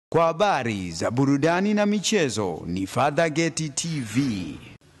Kwa habari za burudani na michezo ni Fathergate TV.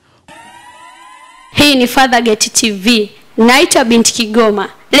 Hii ni Fathergate TV. Naitwa binti Kigoma.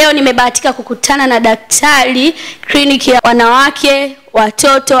 Leo nimebahatika kukutana na daktari kliniki ya wanawake,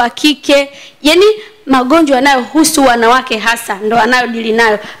 watoto wa kike, yani magonjwa yanayohusu wanawake hasa ndo anayodili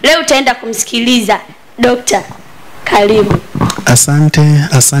nayo. Leo utaenda kumsikiliza. Dokta, karibu.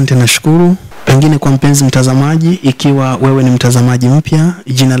 Asante nashukuru. Pengine kwa mpenzi mtazamaji, ikiwa wewe ni mtazamaji mpya,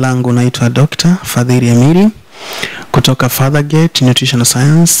 jina langu naitwa Dr. Fadhili Emili kutoka Fathergate Nutritional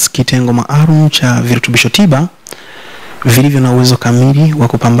Science, kitengo maalum cha virutubisho tiba vilivyo na uwezo kamili wa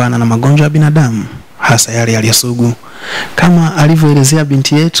kupambana na magonjwa ya binadamu, hasa yale yaliyosugu. Kama alivyoelezea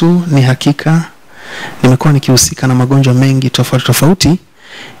binti yetu, ni hakika nimekuwa nikihusika na magonjwa mengi tofauti,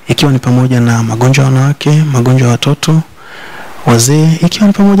 ikiwa ni pamoja na magonjwa ya wanawake, magonjwa ya watoto, wazee, ikiwa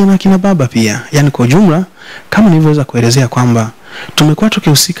ni pamoja na kina baba pia. Yani kwa ujumla, kama nilivyoweza kuelezea kwamba tumekuwa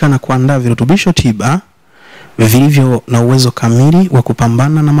tukihusika na kuandaa virutubisho tiba vilivyo na uwezo kamili wa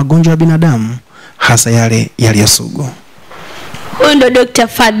kupambana na magonjwa ya binadamu, hasa yale yaliyosugu. Huyu ndo Dr.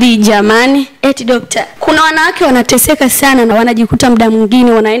 Fadhili jamani. Eti dokta, kuna wanawake wanateseka sana na wanajikuta muda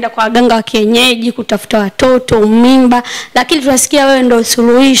mwingine wanaenda kwa waganga wa kienyeji kutafuta watoto, mimba, lakini tunasikia wewe ndo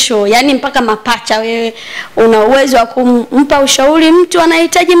suluhisho. Yani mpaka mapacha, wewe una uwezo wa kumpa ushauri mtu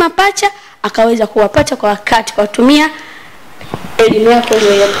anahitaji mapacha akaweza kuwapata kwa wakati kwa kutumia elimu yako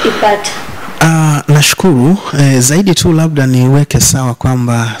uliyoipata. Nashukuru. Zaidi tu labda niweke sawa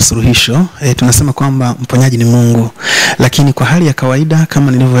kwamba suluhisho, tunasema kwamba mponyaji ni Mungu, lakini kwa hali ya kawaida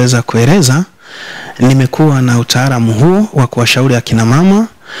kama nilivyoweza kueleza, nimekuwa na utaalamu huo wa kuwashauri akina mama,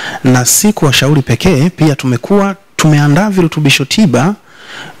 na si kuwashauri pekee, pia tumeandaa virutubisho tiba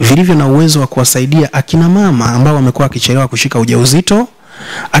vilivyo na uwezo wa kuwasaidia akina mama ambao wamekuwa wakichelewa kushika ujauzito,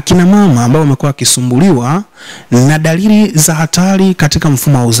 akina mama ambao wamekuwa wakisumbuliwa na dalili za hatari katika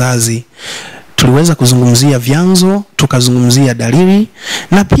mfumo wa uzazi. Tuliweza kuzungumzia vyanzo, tukazungumzia dalili,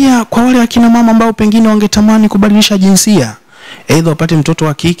 na pia kwa wale akina mama ambao pengine wangetamani kubadilisha jinsia, aidha upate mtoto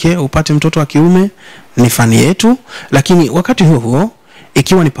wa kike, upate mtoto wa kiume, ni fani yetu. Lakini wakati huo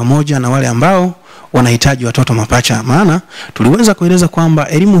ikiwa ni pamoja na wale ambao wanahitaji watoto mapacha, maana tuliweza kueleza kwamba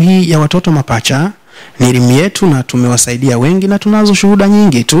elimu hii ya watoto mapacha ni elimu yetu na tumewasaidia wengi, na tunazo shuhuda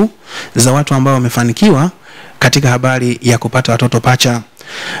nyingi tu za watu ambao wamefanikiwa katika habari ya kupata watoto pacha.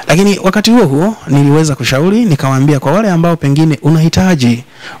 Lakini wakati huo niliweza kushauri, nikawaambia kwa wale ambao pengine unahitaji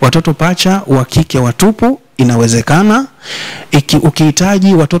watoto pacha wa kike watupu, inawezekana.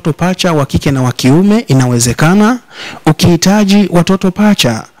 Ukihitaji watoto pacha wa kike na wa kiume, inawezekana. Ukihitaji watoto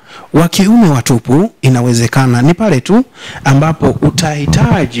pacha wa kiume watupu, inawezekana. Ni pale tu ambapo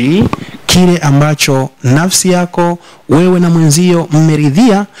utahitaji kile ambacho nafsi yako wewe na mwenzio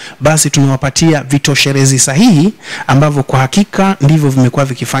mmeridhia, basi tumewapatia vitoshelezi sahihi ambavyo kwa hakika ndivyo vimekuwa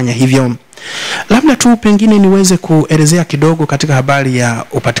vikifanya hivyo. Labda tu pengine niweze kuelezea kidogo katika habari ya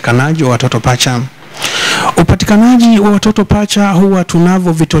upatikanaji wa watoto pacha. Upatikanaji wa watoto pacha huwa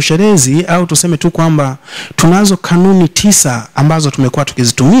tunavyo vitoshelezi, au tuseme tu kwamba tunazo kanuni 9 ambazo tumekuwa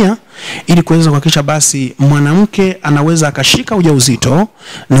tukizitumia ili kuweza kuhakikisha basi mwanamke anaweza akashika ujauzito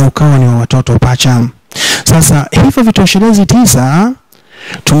na ukawa ni wa watoto pacha. Sasa hivyo vitoshelezi 9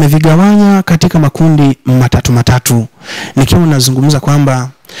 tumevigawanya katika makundi matatu. Nikiwa nazungumza kwamba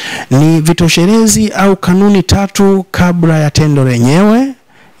ni vitoshelezi au kanuni 3 kabla ya tendo lenyewe,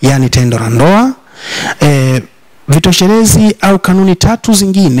 yani tendo la ndoa, vitoshelezi au kanuni 3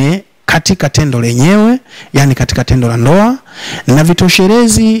 zingine katika tendo lenyewe, yani katika tendo la ndoa, na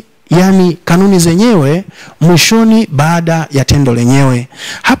vitoshelezi yani kanuni zenyewe mwishoni baada ya tendo lenyewe.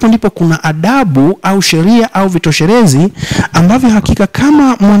 Hapo ndipo kuna adabu au sheria au vitoshelezi ambavyo hakika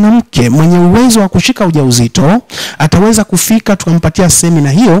kama mwanamke mwenye uwezo wa kushika ujauzito ataweza kufika, tukampatia semina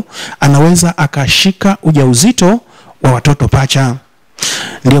hiyo, anaweza akashika ujauzito wa watoto pacha.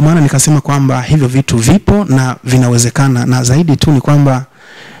 Ndio maana nikasema kwamba hivyo vitu vipo na vinawezekana, na zaidi tu ni kwamba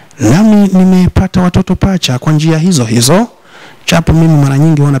nami nimepata watoto pacha kwa njia hizo. Chapo mimi mara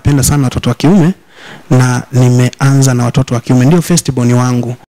nyingi huwa napenda sana watoto wa kiume, na nimeanza na watoto wa kiume, ndio firstborn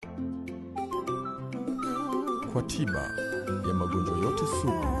wangu. Kwa tiba ya magonjwa yote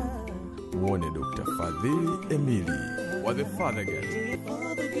sugu, muone Dr. Fadhili Emili wa The Fathergate.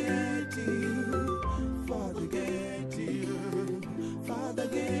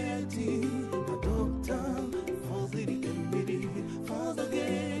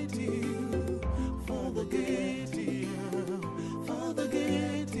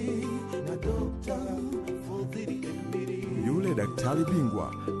 Yule daktari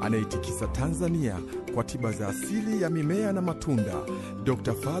bingwa anaitikisa Tanzania kwa tiba za asili ya mimea na matunda,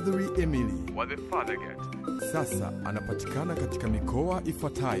 Dr. Fadhili Emili wa The Fathergate. Sasa anapatikana katika mikoa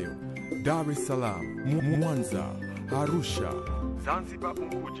ifuatayo: Dar es Salaam, Mwanza, Arusha, Zanzibar,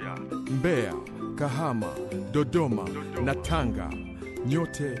 Unguja, Mbeya, Kahama, Dodoma na Tanga.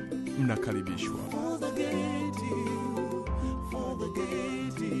 Nyote mnakaribishwa.